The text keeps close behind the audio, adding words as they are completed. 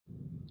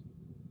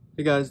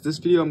Hey guys, this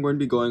video I'm going to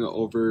be going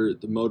over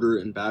the motor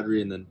and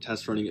battery and then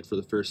test running it for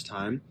the first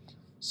time.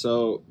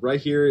 So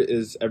right here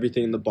is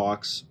everything in the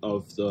box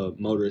of the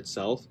motor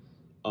itself.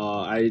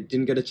 I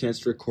didn't get a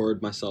chance to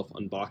record myself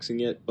unboxing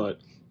it, but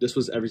this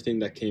was everything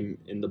that came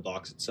in the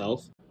box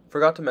itself.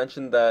 Forgot to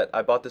mention that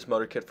I bought this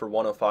motor kit for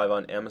 $105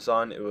 on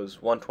Amazon. It was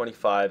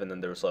 $125 and then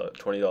there was a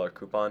 $20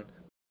 coupon.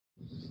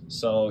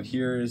 So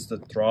here is the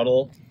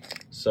throttle.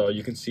 So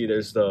you can see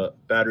there's the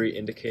battery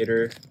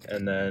indicator,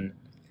 and then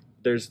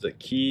there's the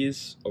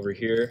keys over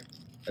here,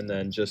 and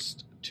then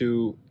just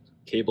two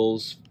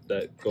cables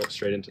that go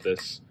straight into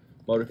this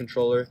motor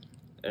controller,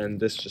 and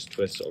this just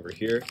twists over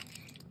here.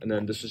 And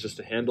then this is just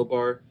a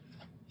handlebar.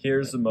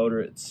 Here's the motor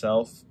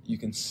itself. You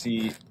can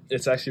see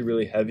it's actually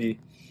really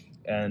heavy,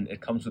 and it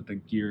comes with the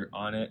gear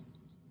on it.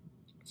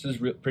 This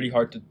is pretty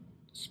hard to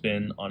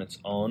spin on its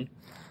own.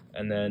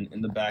 And then in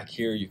the back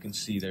here you can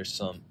see there's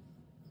some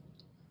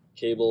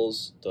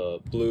cables, the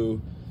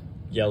blue,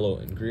 yellow,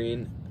 and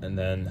green, and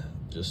then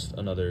just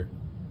another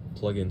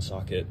plug-in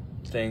socket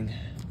thing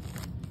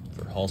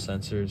for hall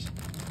sensors.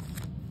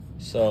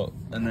 So,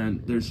 and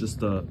then there's just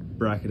the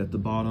bracket at the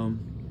bottom,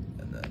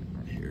 and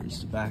then here's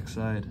the back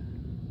side.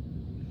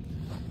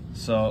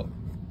 So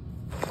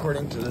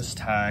according to this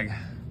tag,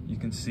 you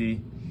can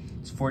see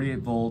it's 48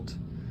 volt,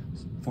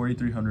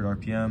 4300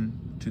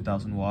 RPM,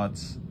 2000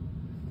 watts.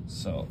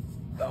 So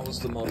that was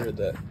the motor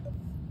that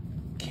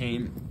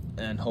came,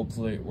 and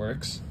hopefully it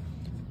works.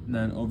 And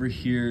then over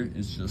here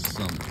is just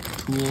some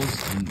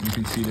tools, and you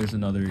can see there's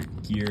another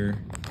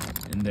gear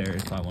in there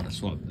if I want to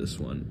swap this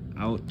one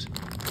out. And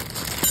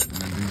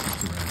then there's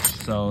just a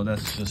wrench. So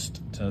that's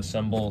just to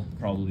assemble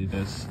probably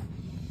this.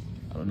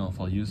 I don't know if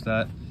I'll use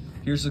that.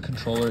 Here's the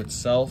controller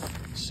itself.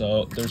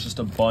 So there's just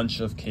a bunch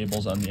of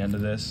cables on the end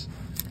of this.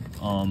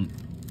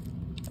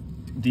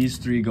 These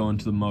three go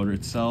into the motor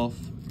itself.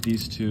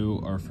 These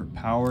two are for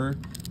power,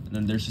 and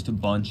then there's just a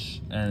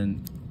bunch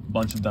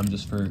of them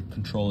just for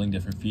controlling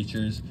different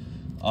features.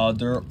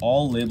 They're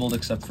all labeled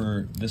except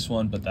for this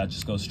one, but that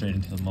just goes straight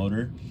into the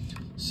motor.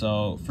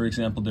 So for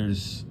example,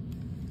 there's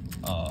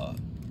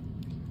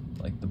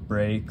like the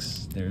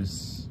brakes,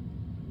 there's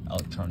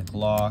electronic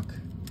lock,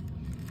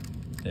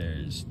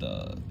 there's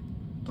the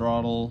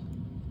throttle,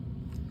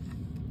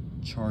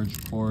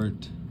 charge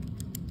port,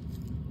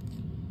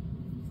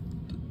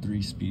 the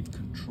 3-speed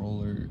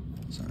controller,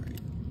 sorry,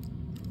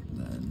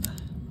 then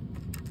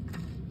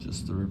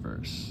just the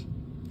reverse.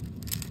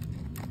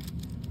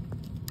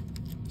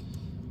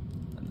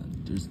 And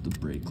then there's the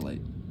brake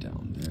light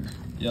down there.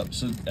 Yep,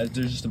 so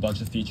there's just a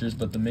bunch of features,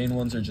 but the main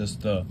ones are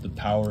just the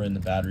power and the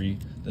battery,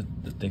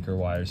 the thicker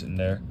wires in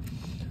there.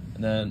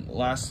 And then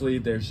lastly,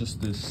 there's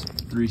just this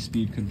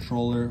 3-speed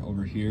controller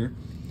over here.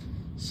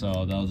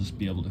 So that'll just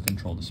be able to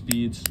control the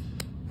speeds.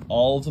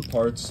 All of the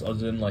parts other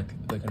than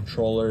like the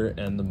controller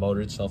and the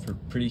motor itself are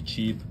pretty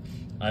cheap.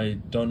 I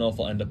don't know if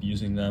I'll end up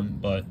using them,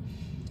 but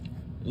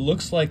it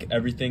looks like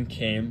everything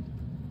came.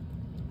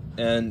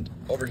 And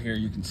over here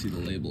you can see the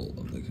label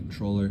of the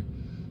controller.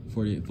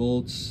 48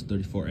 volts,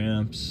 34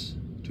 amps,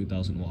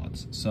 2000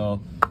 watts.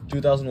 So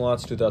 2000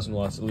 watts, 2000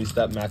 watts, at least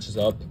that matches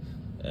up.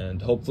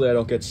 And hopefully I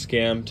don't get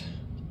scammed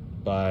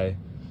by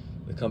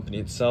the company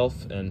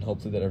itself, and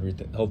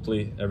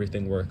hopefully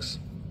everything works.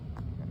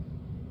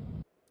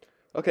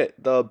 Okay,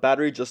 the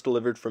battery just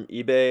delivered from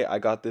eBay. I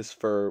got this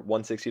for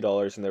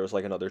 $160, and there was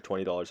like another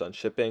 $20 on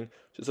shipping,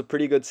 which is a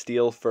pretty good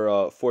steal for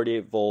a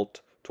 48 volt,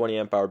 20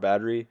 amp hour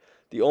battery.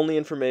 The only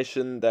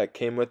information that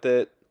came with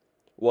it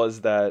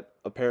was that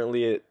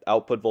apparently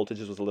output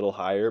voltages was a little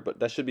higher, but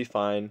that should be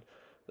fine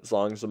as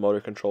long as the motor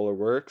controller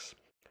works.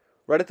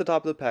 Right at the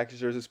top of the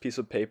package, there's this piece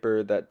of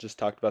paper that just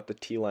talked about the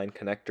T-line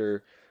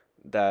connector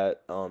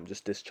that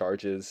just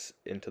discharges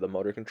into the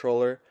motor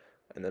controller,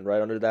 and then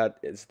right under that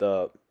is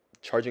the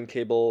charging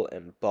cable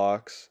and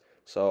box.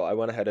 So I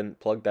went ahead and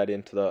plugged that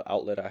into the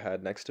outlet I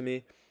had next to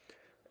me,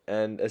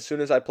 and as soon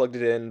as I plugged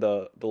it in,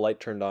 the light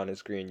turned on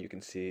as green. You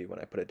can see when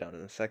I put it down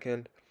in a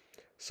second.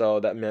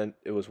 So that meant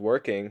it was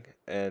working,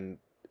 and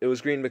it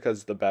was green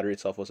because the battery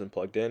itself wasn't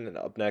plugged in. And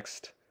up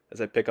next, as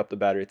I pick up the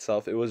battery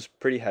itself, it was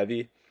pretty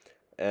heavy,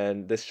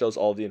 and this shows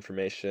all the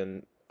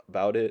information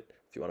about it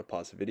if you want to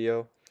pause the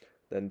video.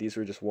 Then these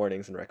were just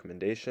warnings and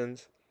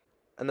recommendations.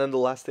 And then the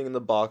last thing in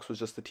the box was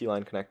just the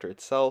T-line connector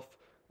itself,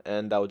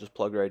 and that would just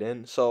plug right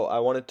in. So I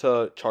wanted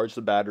to charge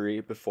the battery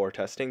before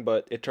testing,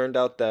 but it turned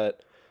out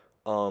that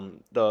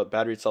the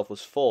battery itself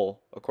was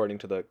full according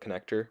to the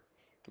connector,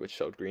 which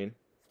showed green.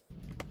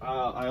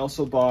 I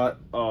also bought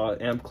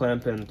amp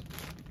clamp and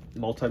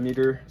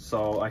multimeter,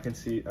 so I can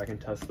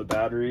test the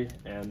battery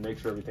and make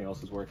sure everything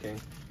else is working.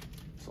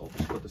 So I'll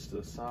just put this to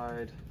the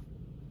side.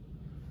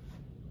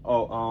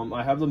 Oh,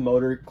 I have the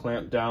motor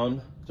clamped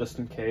down just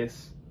in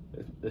case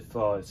if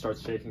it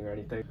starts shaking or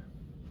anything.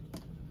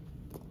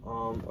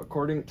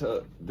 According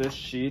to this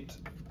sheet,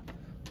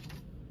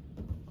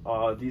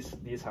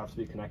 these have to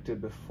be connected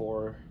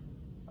before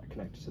I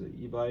connect it to the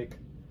e-bike,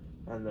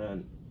 and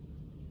then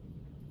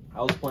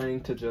I was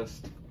planning to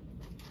just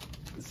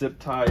zip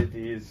tie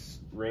these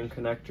ring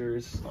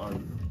connectors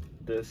on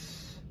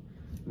this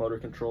motor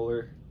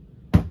controller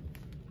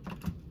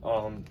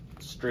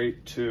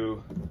straight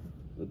to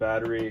the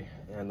battery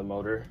and the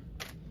motor,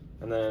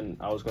 and then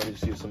I was going to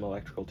just use some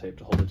electrical tape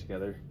to hold it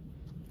together.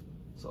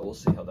 So we'll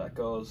see how that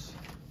goes.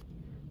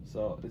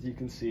 So as you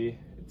can see,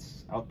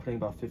 it's outputting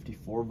about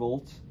 54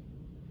 volts,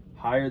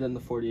 higher than the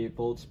 48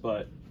 volts,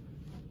 but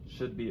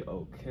should be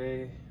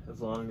okay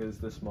as long as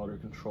this motor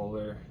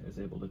controller is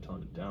able to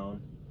tone it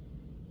down.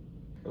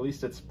 At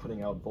least it's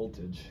putting out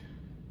voltage.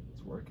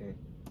 It's working.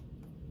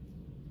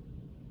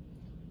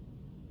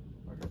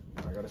 Okay,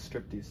 I gotta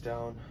strip these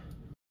down.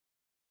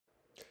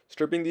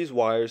 Stripping these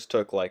wires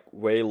took like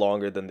way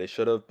longer than they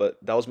should have, but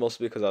that was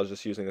mostly because I was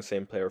just using the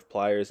same pair of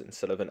pliers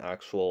instead of an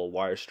actual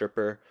wire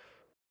stripper.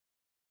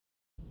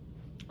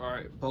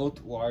 Alright,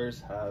 both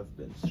wires have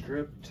been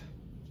stripped.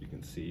 You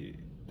can see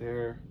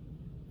there.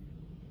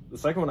 The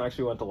second one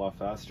actually went a lot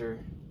faster.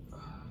 So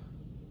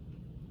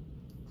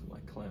my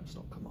clamps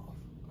don't come off.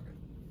 Okay.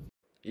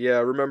 Yeah,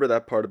 remember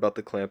that part about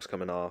the clamps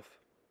coming off.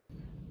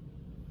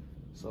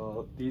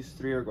 So these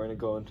three are going to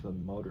go into the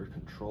motor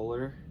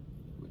controller,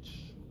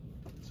 which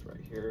is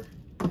right here.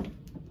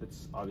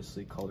 It's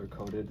obviously color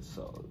coded,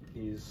 so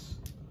these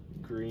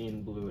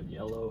green, blue, and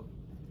yellow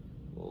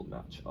will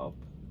match up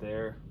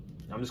there.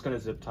 I'm just going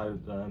to zip tie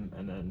them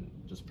and then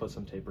just put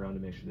some tape around to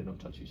make sure they don't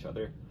touch each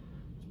other.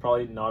 It's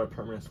probably not a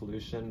permanent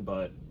solution,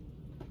 but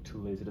I'm too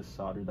lazy to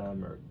solder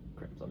them or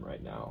crimp them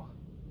right now.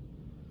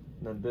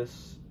 And then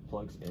this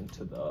plugs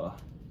into the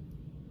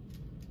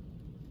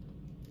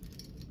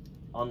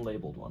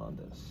unlabeled one on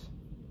this,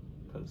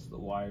 because the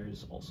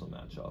wires also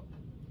match up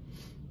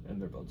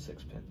and they're both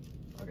 6-pin.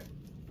 Okay.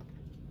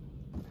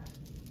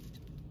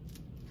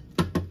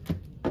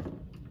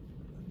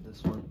 And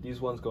this one,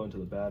 these ones go into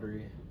the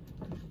battery,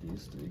 and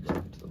these three go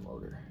into the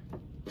motor.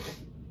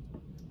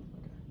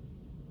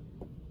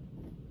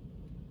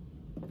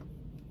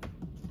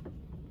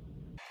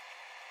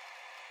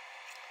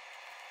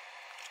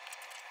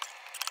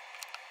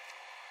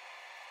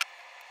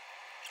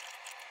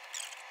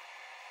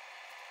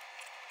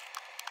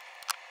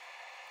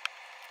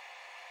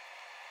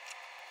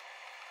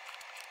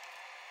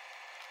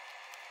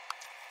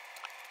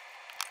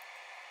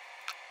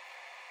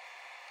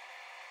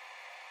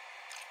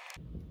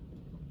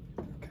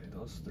 Okay,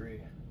 those three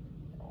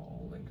are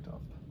all linked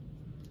up.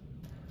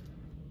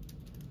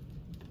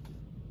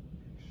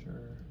 Make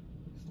sure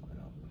these line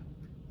up.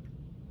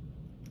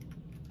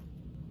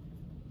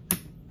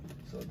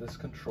 So this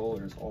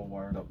controller is all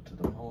wired up to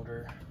the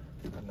motor,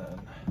 and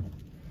then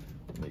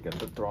let me get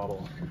the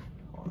throttle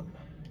on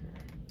here.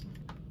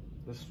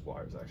 This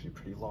wire is actually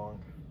pretty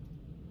long.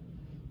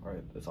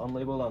 Alright, it's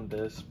unlabeled on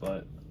this,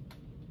 but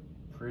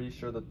pretty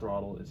sure the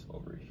throttle is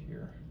over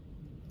here.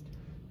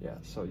 Yeah,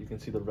 so you can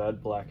see the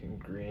red, black, and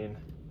green,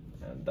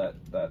 and that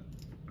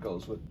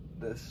goes with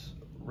this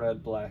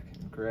red, black,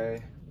 and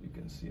gray. You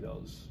can see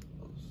those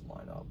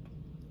line up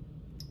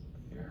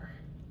here.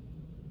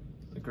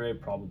 The gray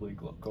probably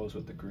goes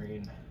with the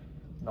green.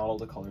 Not all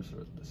the colors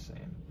are the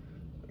same.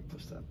 Let me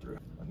push that through.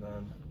 And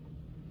then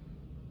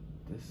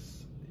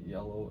this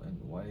yellow and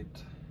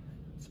white,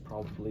 it's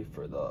probably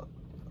for the,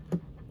 I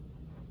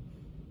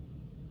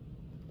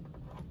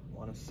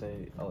want to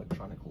say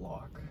electronic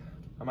lock.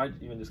 I might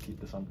even just keep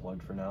this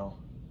unplugged for now.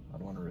 I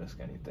don't want to risk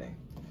anything.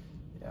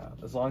 Yeah,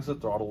 as long as the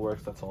throttle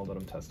works, that's all that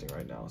I'm testing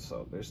right now,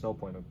 so there's no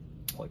point of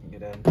plugging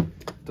it in.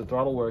 If the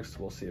throttle works,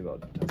 we'll see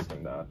about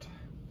testing that.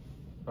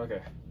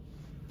 Okay,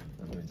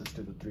 and let me just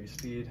do the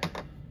 3-speed,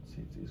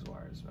 see if these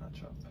wires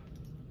match up.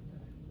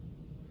 Okay.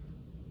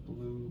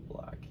 Blue,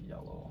 black,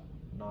 yellow,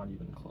 not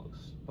even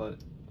close, but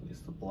at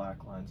least the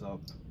black lines up.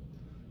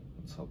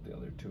 Let's hope the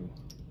other two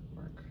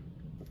work.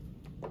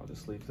 I'll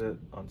just leave it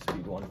on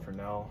speed 1 for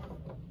now.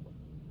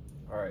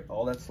 Alright,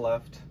 all that's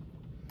left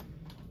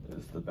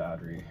is the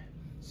battery.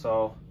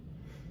 So,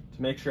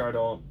 to make sure I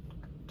don't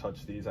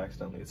touch these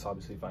accidentally, it's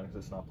obviously fine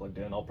because it's not plugged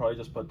in. I'll probably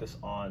just put this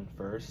on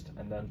first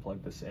and then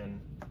plug this in.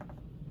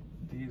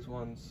 These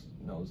ones,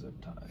 no zip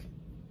tie,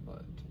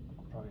 but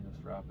I'll probably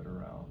just wrap it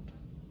around.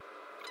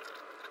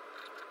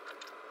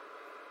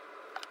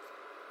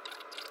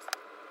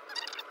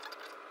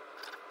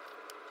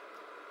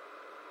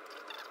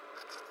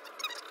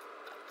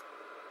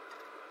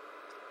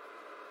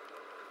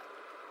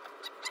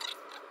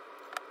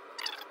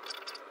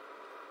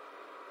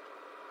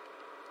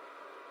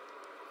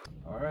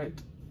 All right,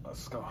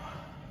 let's go.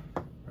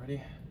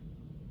 Ready?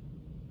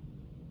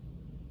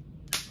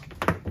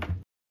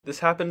 This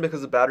happened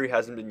because the battery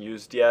hasn't been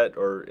used yet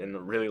or in a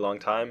really long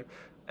time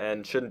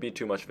and shouldn't be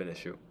too much of an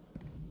issue.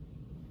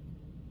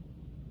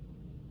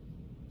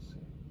 Let's see.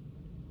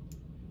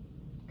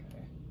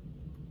 Okay.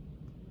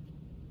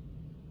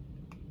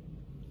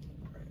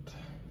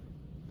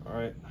 All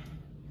right.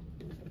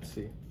 Let's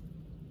see.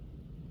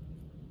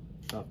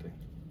 Nothing.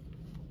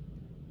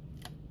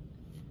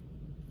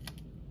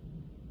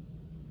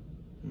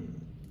 I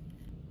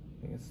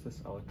think it's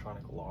this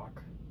electronic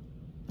lock.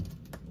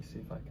 Let me see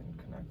if I can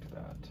connect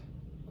that.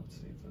 Let's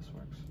see if this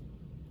works.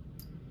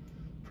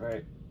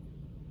 Right.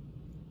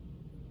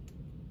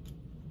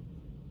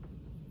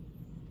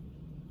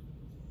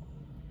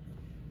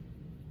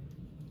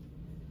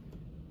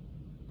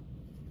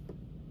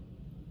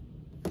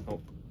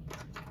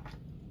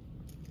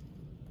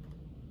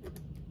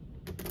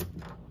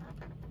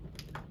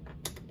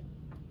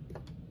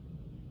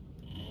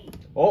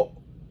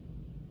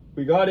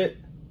 We got it.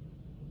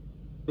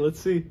 Let's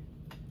see.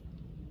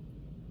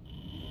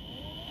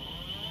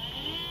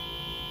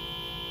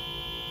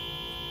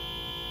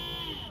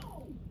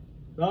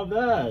 Not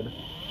bad.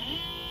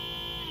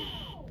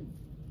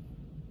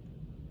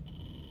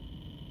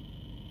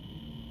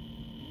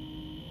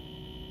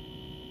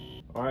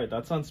 Alright,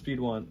 that's on speed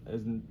 1.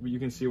 As you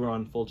can see, we're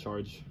on full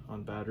charge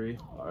on battery.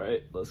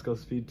 Alright, let's go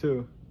speed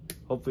 2.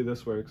 Hopefully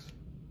this works.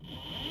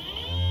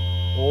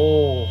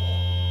 Oh.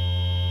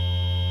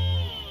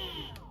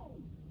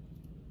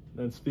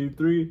 Then speed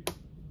 3.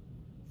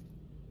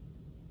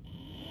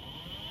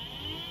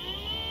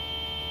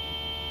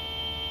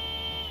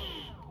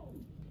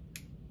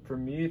 For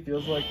me, it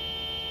feels like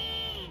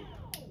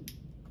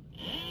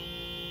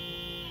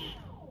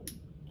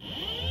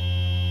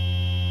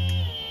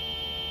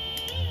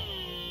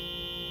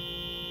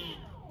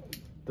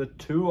the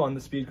 2 on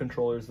the speed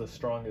controller is the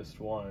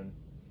strongest one.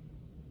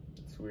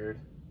 It's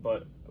weird,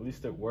 but at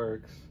least it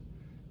works.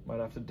 Might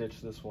have to ditch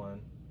this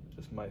one.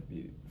 Just might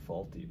be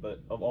faulty, but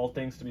of all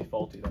things to be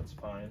faulty, that's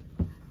fine.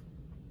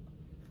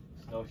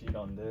 There's no heat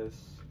on this.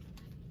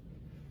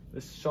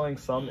 This is showing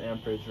some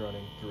amperage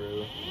running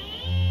through.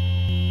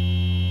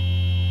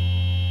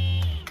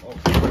 Oh.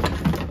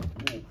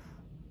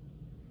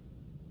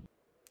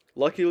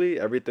 Luckily,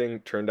 everything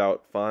turned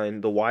out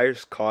fine. The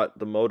wires caught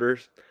the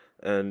motors,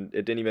 and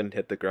it didn't even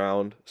hit the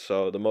ground,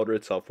 so the motor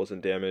itself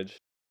wasn't damaged.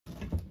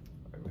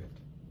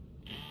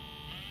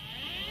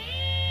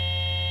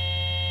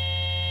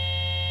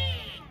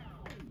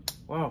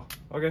 Wow,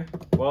 okay.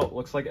 Well,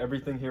 looks like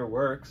everything here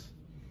works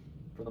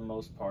for the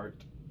most part.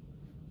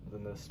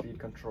 Then the speed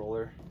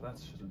controller, that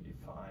should be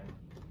fine.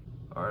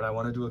 All right, I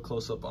want to do a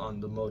close-up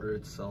on the motor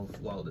itself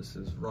while this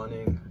is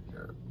running.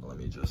 Here, let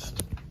me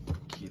just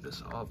key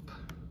this up.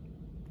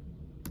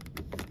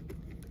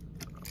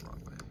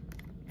 Wrong way.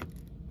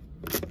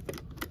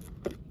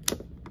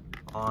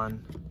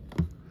 On.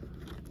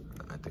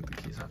 I think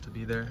the keys have to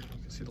be there.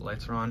 You can see the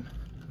lights are on.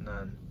 And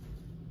then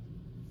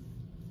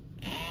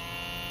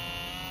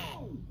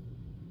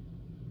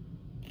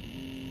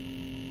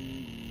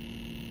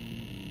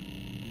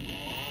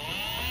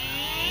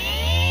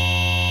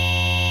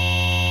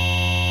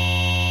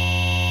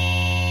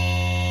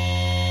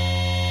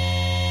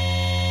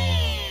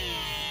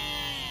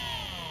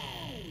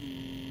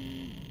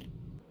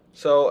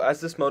so as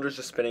this motor is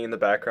just spinning in the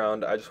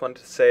background, I just wanted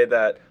to say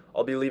that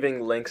I'll be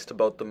leaving links to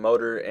both the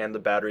motor and the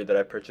battery that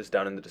I purchased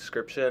down in the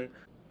description.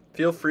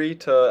 Feel free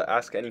to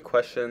ask any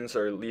questions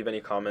or leave any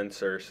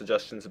comments or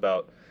suggestions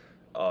about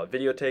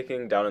video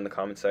taking down in the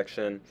comment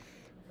section.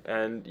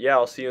 And yeah,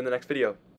 I'll see you in the next video.